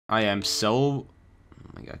I am so...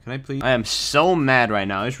 Oh my god, can I please? I am so mad right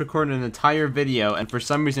now. I just recorded an entire video, and for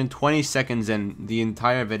some reason, 20 seconds in, the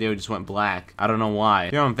entire video just went black. I don't know why.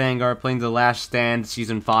 Here on Vanguard, playing The Last Stand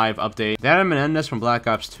Season 5 update. They added Menendez from Black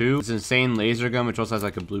Ops 2. It's an insane laser gun, which also has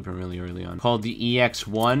like a blueprint really early on. Called the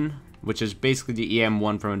EX1. Which is basically the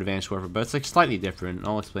EM1 from Advanced Warfare, but it's like slightly different.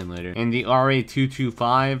 I'll explain later. And the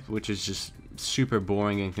RA225, which is just super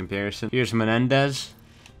boring in comparison. Here's Menendez.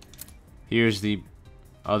 Here's the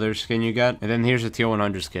other skin you got. And then here's the tier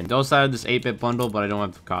 100 skin. They also added this 8-bit bundle, but I don't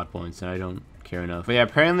have the COD points, and I don't care enough. But yeah,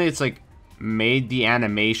 apparently it's like made the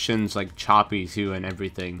animations like choppy too and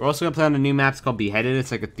everything. We're also gonna play on a new map. It's called Beheaded. It's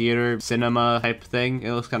like a theater cinema type thing.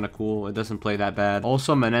 It looks kind of cool. It doesn't play that bad.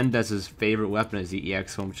 Also, Menendez's favorite weapon is the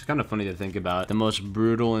EX1, which is kind of funny to think about. The most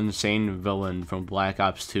brutal, insane villain from Black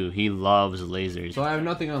Ops 2. He loves lasers. So I have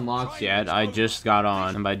nothing unlocked yet. I just got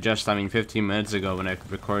on, and by just I mean 15 minutes ago when I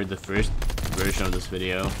recorded the first version of this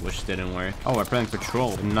video, which didn't work. Oh, we're playing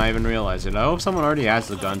Patrol. Did not even realize it. I hope someone already has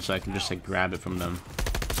the gun so I can just like grab it from them.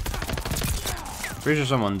 Pretty sure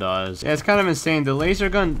someone does. Yeah, it's kind of insane. The laser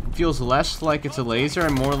gun feels less like it's a laser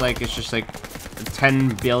and more like it's just like a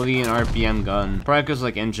 10 billion RPM gun. Probably because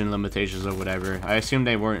like engine limitations or whatever. I assume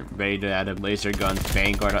they weren't ready to add a laser gun to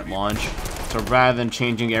Vanguard at launch. So rather than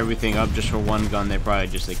changing everything up just for one gun, they probably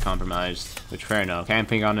just like compromised. Which, fair enough.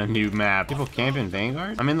 Camping on a new map. People camp in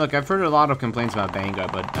Vanguard? I mean, look, I've heard a lot of complaints about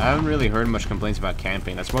Vanguard, but I haven't really heard much complaints about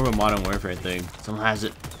camping. That's more of a Modern Warfare thing. Someone has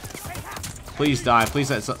it. Please die.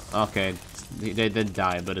 Please let okay. They did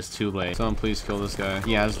die, but it's too late. Someone please kill this guy.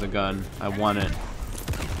 He has the gun. I want it.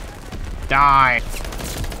 Die!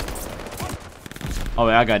 Oh,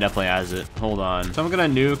 that guy definitely has it. Hold on. So I'm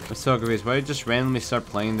gonna nuke. I'm so confused. Why did you just randomly start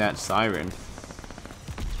playing that siren?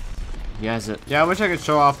 He has it. Yeah, I wish I could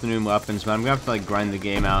show off the new weapons, but I'm gonna have to like grind the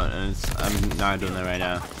game out, and I'm not doing that right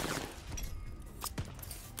now.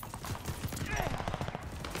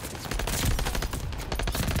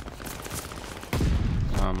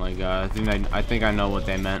 Oh my god, I think I know what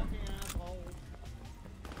they meant.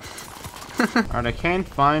 Alright, I can't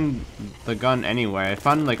find the gun anywhere. I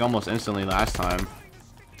found it like almost instantly last time.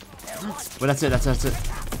 But that's it.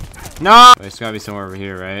 No! There's gotta be somewhere over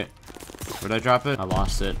here, right? Where'd I drop it? I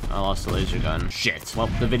lost it. I lost the laser gun. Shit. Well,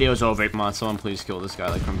 the video's over. Come on, someone please kill this guy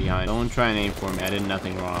like from behind. Don't try and aim for me. I did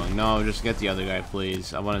nothing wrong. No, just get the other guy,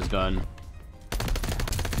 please. I want his gun.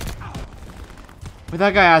 But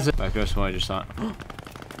that guy has it. Back there's what I just saw.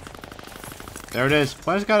 There it is.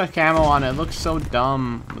 Why does it got a camo on it? It looks so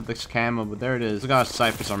dumb with this camo, but there it is. It's got a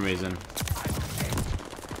sight for some reason.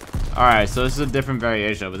 Alright, so this is a different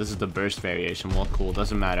variation, but this is the burst variation. Well, cool.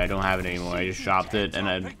 Doesn't matter. I don't have it anymore. I just dropped it, and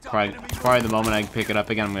I probably the moment I pick it up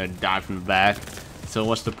again, I'm gonna die from the back. So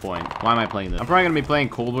what's the point? Why am I playing this? I'm probably gonna be playing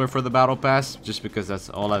Cold War for the Battle Pass, just because that's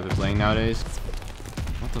all I've been playing nowadays.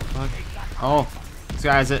 What the fuck? Oh, this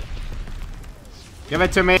guy has it. Give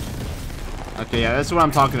it to me. Okay, yeah, that's what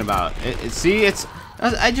I'm talking about. See, it's...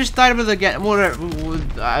 I just died with it again.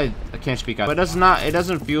 I can't speak out. But it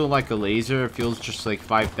doesn't feel like a laser. It feels just like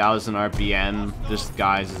 5,000 RPM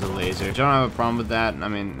disguised as a laser. I don't have a problem with that. I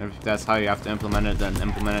mean, if that's how you have to implement it, then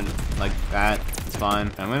implement it like that. It's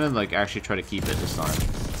fine. I'm gonna like actually try to keep it this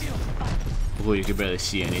time. Ooh, you can barely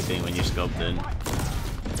see anything when you're scoped in.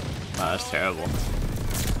 Wow, that's terrible.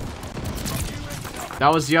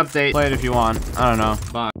 That was the update. Play it if you want. I don't know.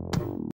 Bye.